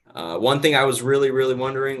 One thing I was really, really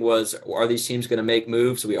wondering was, are these teams going to make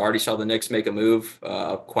moves? We already saw the Knicks make a move,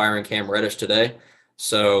 acquiring Cam Reddish today.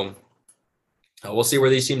 So we'll see where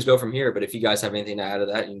these teams go from here. But if you guys have anything to add to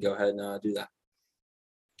that, you can go ahead and do that.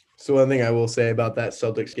 So one thing I will say about that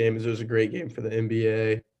Celtics game is it was a great game for the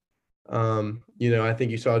NBA. I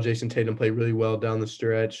think you saw Jason Tatum play really well down the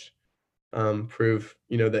stretch, prove,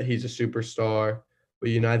 that he's a superstar. But,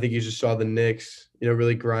 I think you just saw the Knicks,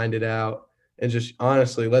 really grind it out. And just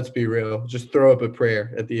honestly, let's be real, just throw up a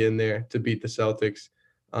prayer at the end there to beat the Celtics.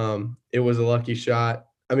 It was a lucky shot.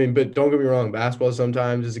 But don't get me wrong, basketball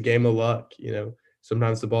sometimes is a game of luck.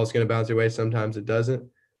 Sometimes the ball's going to bounce your way, sometimes it doesn't.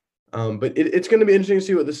 But it's going to be interesting to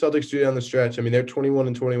see what the Celtics do down the stretch. They're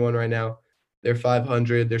 21-21 right now. They're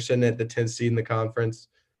 500. They're sitting at the 10th seed in the conference.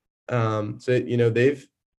 They've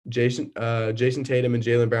Jason Tatum and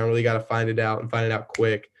Jaylen Brown really got to find it out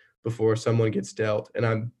quick before someone gets dealt. And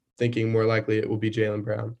I'm thinking more likely it will be Jaylen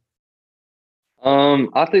Brown.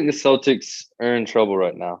 I think the Celtics are in trouble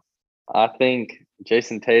right now. I think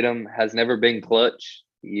Jason Tatum has never been clutch.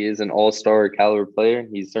 He is an all-star caliber player.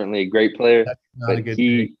 He's certainly a great player. That's not a good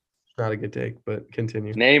take. Not a good take, but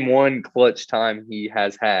continue. Name one clutch time he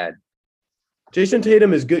has had. Jason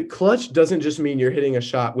Tatum is good. Clutch doesn't just mean you're hitting a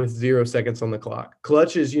shot with 0 seconds on the clock.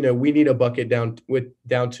 Clutch is, we need a bucket down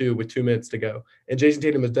 2 with 2 minutes to go. And Jason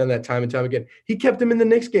Tatum has done that time and time again. He kept them in the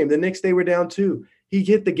Knicks game. The Knicks, they were down 2. He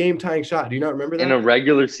hit the game-tying shot. Do you not remember that? In a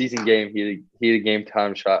regular season game, he hit a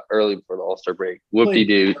game-time shot early before the All-Star break.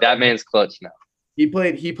 Whoop-de-doo. That man's clutch now. He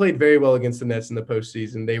played very well against the Nets in the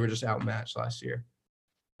postseason. They were just outmatched last year.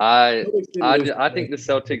 I think the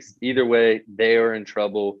Celtics, either way, they are in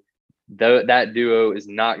trouble. That duo is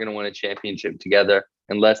not going to win a championship together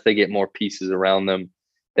unless they get more pieces around them.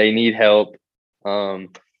 They need help.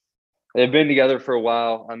 They've been together for a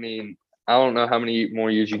while. I don't know how many more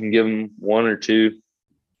years you can give them, 1 or 2.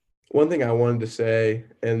 One thing I wanted to say,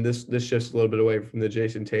 and this shifts a little bit away from the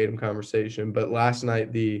Jason Tatum conversation, but last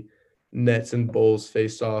night the Nets and Bulls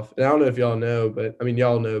faced off. And I don't know if y'all know, but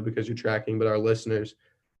y'all know because you're tracking, but our listeners,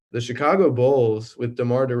 the Chicago Bulls with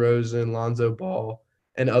DeMar DeRozan, Lonzo Ball,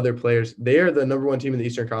 and other players, they are the number 1 team in the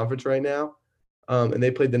Eastern Conference right now. And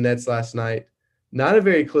they played the Nets last night. Not a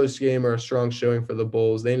very close game or a strong showing for the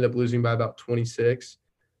Bulls. They ended up losing by about 26.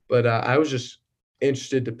 But I was just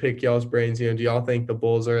interested to pick y'all's brains. Do y'all think the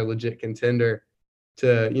Bulls are a legit contender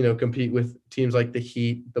to, compete with teams like the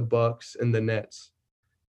Heat, the Bucks, and the Nets?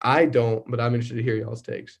 I don't, but I'm interested to hear y'all's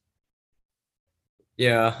takes.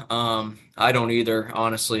 Yeah, I don't either.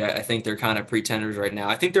 Honestly, I think they're kind of pretenders right now.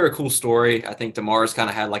 I think they're a cool story. I think DeMar's kind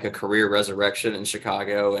of had like a career resurrection in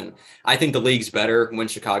Chicago, and I think the league's better when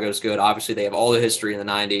Chicago's good. Obviously, they have all the history in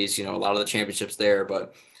the '90s. A lot of the championships there.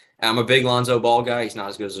 But I'm a big Lonzo Ball guy. He's not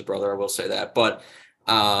as good as his brother, I will say that. But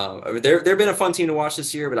they've been a fun team to watch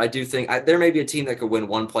this year. But I do think there may be a team that could win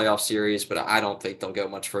one playoff series, but I don't think they'll go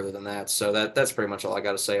much further than that. So that's pretty much all I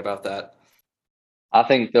got to say about that. I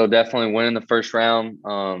think they'll definitely win in the first round.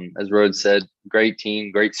 As Rhodes said, great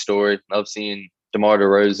team, great story. Love seeing DeMar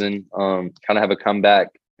DeRozan kind of have a comeback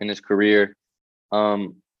in his career.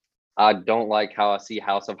 I don't like how I see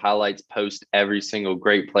House of Highlights post every single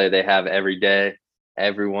great play they have every day.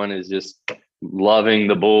 Everyone is just loving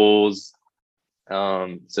the Bulls.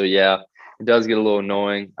 So, yeah, it does get a little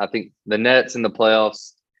annoying. I think the Nets in the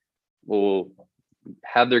playoffs will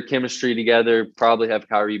have their chemistry together, probably have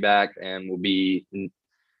Kyrie back, and the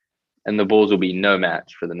Bulls will be no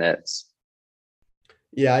match for the Nets.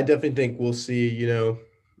 Yeah, I definitely think we'll see,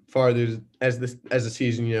 farther as the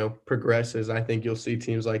season, progresses. I think you'll see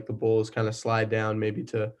teams like the Bulls kind of slide down maybe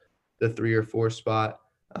to the 3 or 4 spot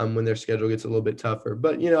when their schedule gets a little bit tougher.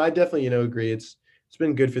 But, I definitely, agree. It's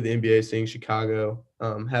been good for the NBA seeing Chicago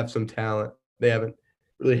have some talent. They haven't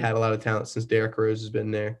really had a lot of talent since Derrick Rose has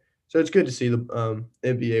been there. So it's good to see the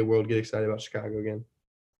NBA world get excited about Chicago again.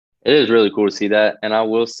 It is really cool to see that. And I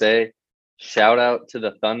will say, shout out to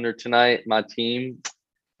the Thunder tonight. My team,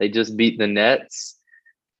 they just beat the Nets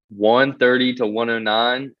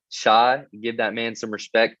 130-109. Shy, give that man some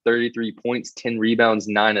respect. 33 points, 10 rebounds,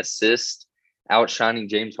 9 assists. Outshining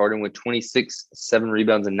James Harden with 26, 7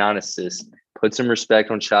 rebounds, and 9 assists. Put some respect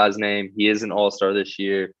on Shy's name. He is an all-star this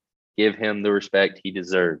year. Give him the respect he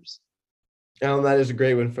deserves. Alan, that is a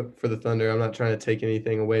great win for the Thunder. I'm not trying to take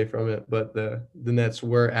anything away from it, but the Nets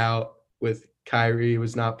were out with Kyrie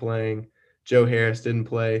was not playing. Joe Harris didn't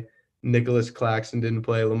play. Nicholas Claxton didn't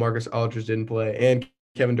play. LaMarcus Aldridge didn't play. And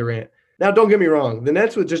Kevin Durant. Now, don't get me wrong. The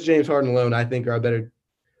Nets with just James Harden alone, I think, are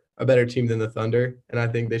a better team than the Thunder, and I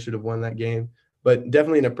think they should have won that game. But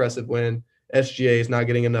definitely an impressive win. SGA is not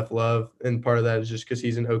getting enough love, and part of that is just because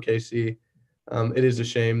he's in OKC. It is a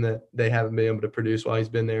shame that they haven't been able to produce while he's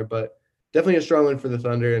been there, but definitely a strong win for the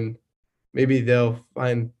Thunder, and maybe they'll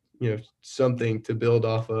find something to build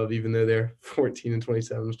off of, even though they're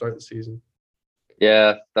 14-27 to start the season.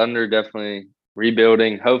 Yeah, Thunder definitely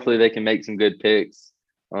rebuilding. Hopefully they can make some good picks.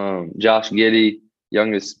 Josh Giddey,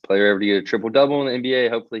 youngest player ever to get a triple-double in the NBA.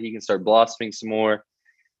 Hopefully he can start blossoming some more.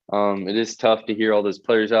 It is tough to hear all those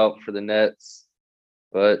players out for the Nets,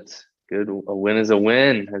 but a win is a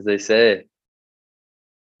win, as they say.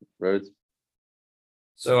 Rhodes?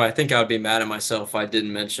 So I think I would be mad at myself if I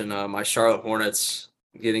didn't mention my Charlotte Hornets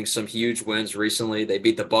getting some huge wins recently. They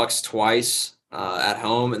beat the Bucks twice at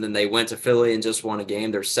home, and then they went to Philly and just won a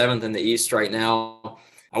game. They're 7th in the East right now.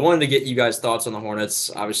 I wanted to get you guys' thoughts on the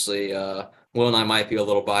Hornets. Obviously, Will and I might be a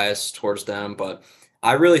little biased towards them, but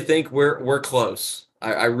I really think we're close.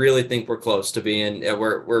 I really think we're close to being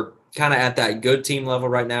we're kind of at that good team level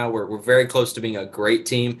right now. We're very close to being a great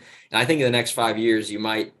team. And I think in the next 5 years, you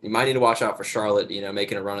might need to watch out for Charlotte,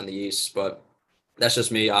 making a run in the East. But that's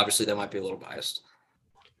just me. Obviously, that might be a little biased.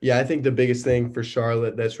 Yeah, I think the biggest thing for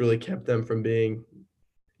Charlotte that's really kept them from being,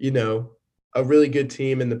 a really good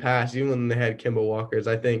team in the past, even when they had Kemba Walker, is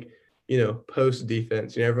I think, post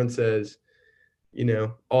defense. Everyone says,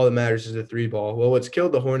 all that matters is the 3 ball. Well, what's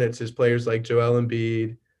killed the Hornets is players like Joel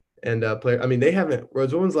Embiid and they haven't.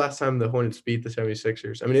 Rose, when was the last time the Hornets beat the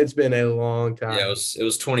 76ers? It's been a long time. Yeah, it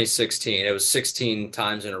was 2016. It was 16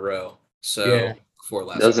 times in a row. So yeah. Before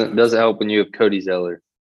last doesn't help when you have Cody Zeller.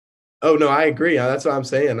 Oh no, I agree. That's what I'm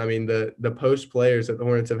saying. The post players that the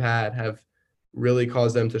Hornets have really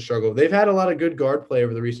caused them to struggle. They've had a lot of good guard play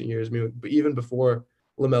over the recent years. Even before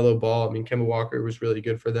LaMelo Ball, Kemba Walker was really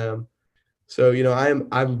good for them. So,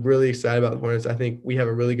 I'm really excited about the Hornets. I think we have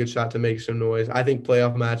a really good shot to make some noise. I think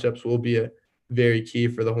playoff matchups will be a very key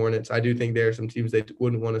for the Hornets. I do think there are some teams they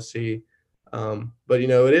wouldn't want to see. But,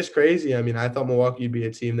 it is crazy. I thought Milwaukee would be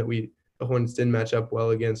a team that the Hornets didn't match up well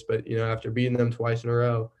against. But, after beating them twice in a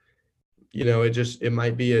row, it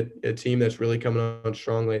might be a team that's really coming on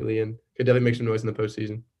strong lately and could definitely make some noise in the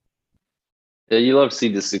postseason. Yeah, you love to see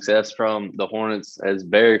the success from the Hornets. As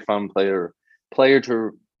very fun player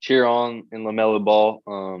to cheer on in LaMelo Ball.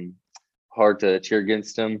 Hard to cheer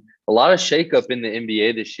against him. A lot of shakeup in the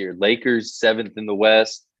NBA this year. Lakers 7th in the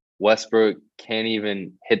West. Westbrook can't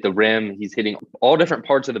even hit the rim. He's hitting all different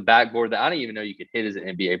parts of the backboard that I didn't even know you could hit as an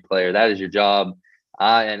NBA player. That is your job.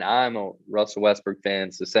 I'm a Russell Westbrook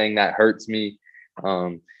fan, so saying that hurts me.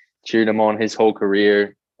 Cheered him on his whole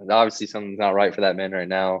career. And obviously, something's not right for that man right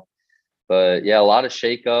now. But yeah, a lot of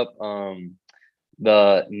shakeup.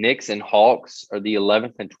 The Knicks and Hawks are the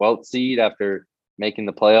 11th and 12th seed after making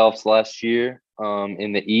the playoffs last year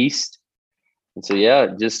in the East. And so,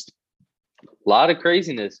 yeah, just a lot of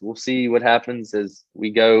craziness. We'll see what happens as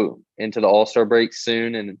we go into the All-Star break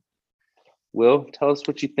soon. And Will, tell us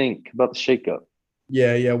what you think about the shakeup.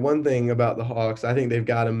 Yeah. One thing about the Hawks, I think they've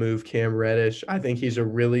got to move Cam Reddish. I think he's a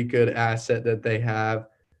really good asset that they have.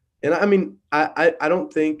 And I mean, I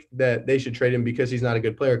don't think that they should trade him because he's not a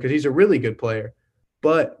good player, because he's a really good player.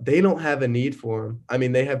 But they don't have a need for him. I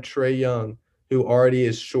mean, they have Trae Young, who already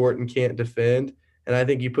is short and can't defend. And I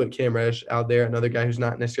think you put Cam Reddish out there, another guy who's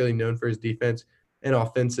not necessarily known for his defense, an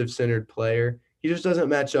offensive-centered player. He just doesn't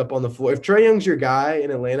match up on the floor. If Trae Young's your guy in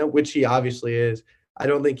Atlanta, which he obviously is, I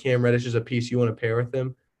don't think Cam Reddish is a piece you want to pair with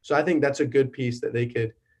him. So I think that's a good piece that they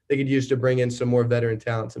could use to bring in some more veteran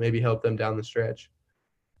talent to maybe help them down the stretch.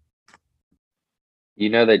 You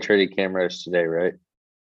know they traded Cam Reddish today, right?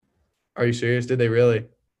 Are you serious? Did they really?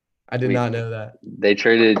 I did not know that. They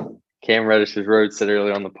traded Cam Reddish's road set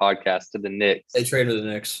earlier on the podcast to the Knicks. They traded the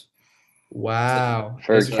Knicks. Wow.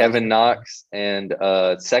 For Kevin Knox and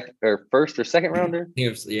first or second rounder?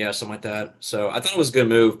 Yeah, something like that. So I thought it was a good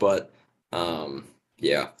move, but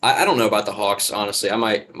yeah. I don't know about the Hawks, honestly. I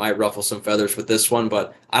might ruffle some feathers with this one,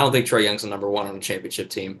 but I don't think Trae Young's the number one on a championship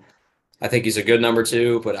team. I think he's a good number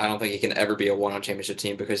two, but I don't think he can ever be a one on championship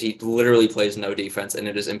team because he literally plays no defense, and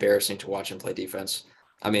it is embarrassing to watch him play defense.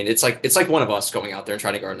 I mean, it's like one of us going out there and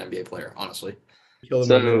trying to guard an NBA player, honestly.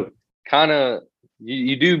 So kind of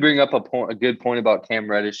you do bring up a good point about Cam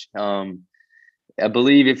Reddish. I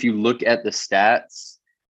believe if you look at the stats,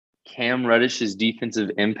 Cam Reddish's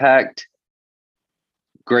defensive impact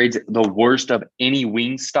grades the worst of any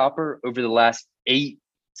wing stopper over the last 8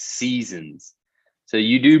 seasons. So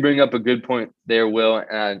you do bring up a good point there, Will,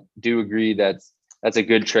 and I do agree that's a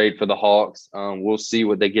good trade for the Hawks. We'll see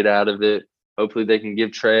what they get out of it. Hopefully they can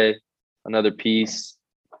give Trae another piece.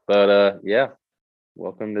 But, yeah,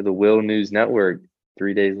 welcome to the Will News Network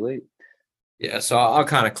 3 days late. Yeah, so I'll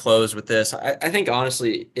kind of close with this. I think,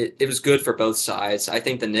 honestly, it was good for both sides. I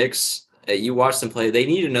think the Knicks, you watch them play, they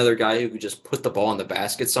need another guy who could just put the ball in the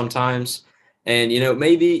basket sometimes. And,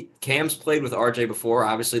 maybe Cam's played with RJ before.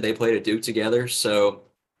 Obviously, they played at Duke together. So,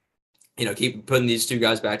 keep putting these two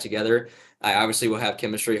guys back together. I obviously will have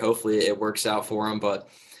chemistry. Hopefully it works out for them. But,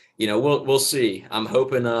 we'll see. I'm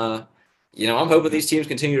hoping, these teams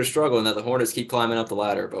continue to struggle and that the Hornets keep climbing up the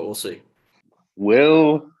ladder. But we'll see.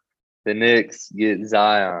 Will the Knicks get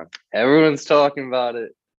Zion? Everyone's talking about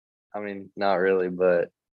it. I mean, not really,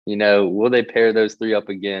 but, will they pair those three up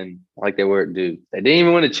again like they were at Duke? They didn't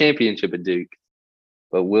even win a championship at Duke.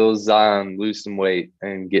 But will Zion lose some weight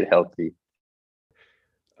and get healthy?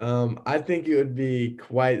 I think it would be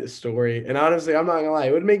quite a story. And honestly, I'm not going to lie.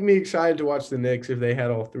 It would make me excited to watch the Knicks if they had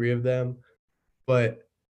all three of them. But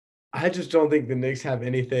I just don't think the Knicks have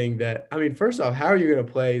anything that – I mean, first off, how are you going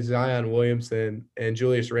to play Zion Williamson and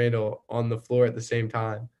Julius Randle on the floor at the same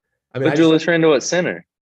time? I mean, Julius Randle at center.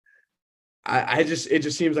 It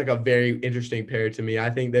just seems like a very interesting pair to me. I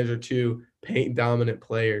think those are two paint-dominant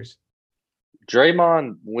players.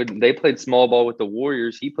 Draymond, when they played small ball with the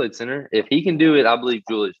Warriors, he played center. If he can do it, I believe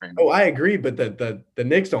Julius Randle. Oh, I agree, but the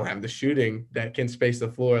Knicks don't have the shooting that can space the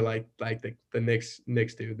floor like the Knicks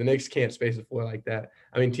do. The Knicks can't space the floor like that.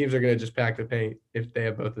 I mean, teams are going to just pack the paint if they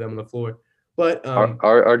have both of them on the floor. But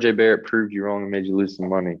RJ Barrett proved you wrong and made you lose some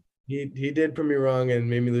money. He did prove me wrong and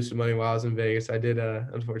made me lose some money while I was in Vegas. I did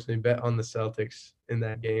unfortunately bet on the Celtics in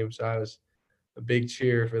that game, so I was a big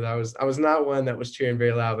cheer for that. I was not one that was cheering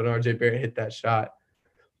very loud, but RJ Barrett hit that shot.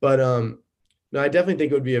 But no, I definitely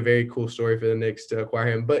think it would be a very cool story for the Knicks to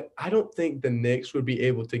acquire him. But I don't think the Knicks would be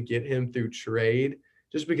able to get him through trade,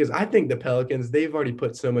 just because I think the Pelicans, they've already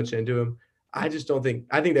put so much into him. I think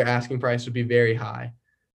their asking price would be very high.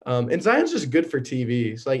 And Zion's just good for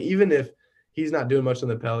TV. So, even if he's not doing much on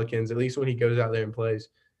the Pelicans, at least when he goes out there and plays,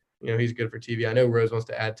 he's good for TV. I know Rose wants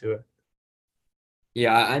to add to it.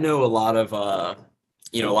 Yeah, I know a lot of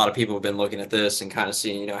people have been looking at this and kind of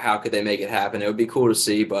seeing, how could they make it happen? It would be cool to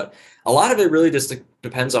see, but a lot of it really just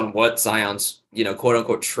depends on what Zion's, quote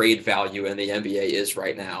unquote trade value in the NBA is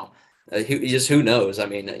right now. Who knows? I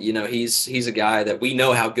mean, he's a guy that we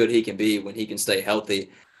know how good he can be when he can stay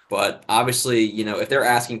healthy. But obviously, if they're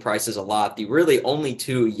asking prices a lot, the really only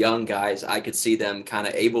two young guys I could see them kind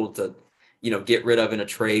of able to, get rid of in a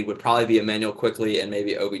trade would probably be Emmanuel Quickley and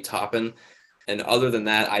maybe Obi Toppin. And other than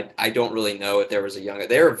that, I don't really know if there was a younger –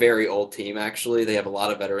 they're a very old team, actually. They have a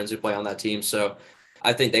lot of veterans who play on that team. So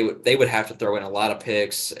I think they would have to throw in a lot of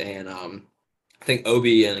picks, and I think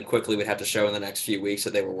Obi and Quickly would have to show in the next few weeks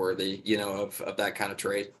that they were worthy, of that kind of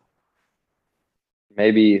trade.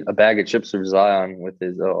 Maybe a bag of chips for Zion with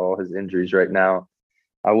his all his injuries right now.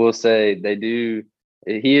 I will say they do.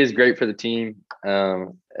 He is great for the team.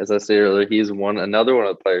 As I said earlier, he is another one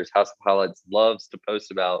of the players. House of Highlights loves to post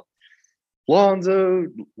about Lonzo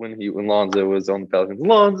when Lonzo was on the Pelicans.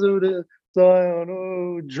 Lonzo to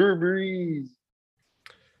Zion, Drew Brees.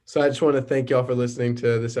 So I just want to thank y'all for listening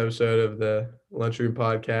to this episode of the Lunchroom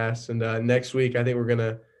Podcast. And next week, I think we're going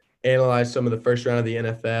to analyze some of the first round of the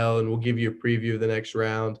NFL, and we'll give you a preview of the next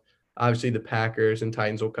round. Obviously, the Packers and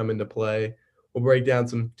Titans will come into play. We'll break down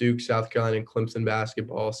some Duke, South Carolina, and Clemson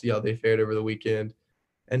basketball, see how they fared over the weekend,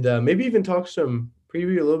 and maybe even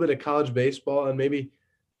preview a little bit of college baseball, and maybe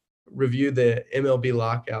review the MLB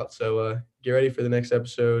lockout. So get ready for the next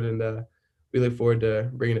episode, and we look forward to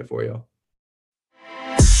bringing it for y'all.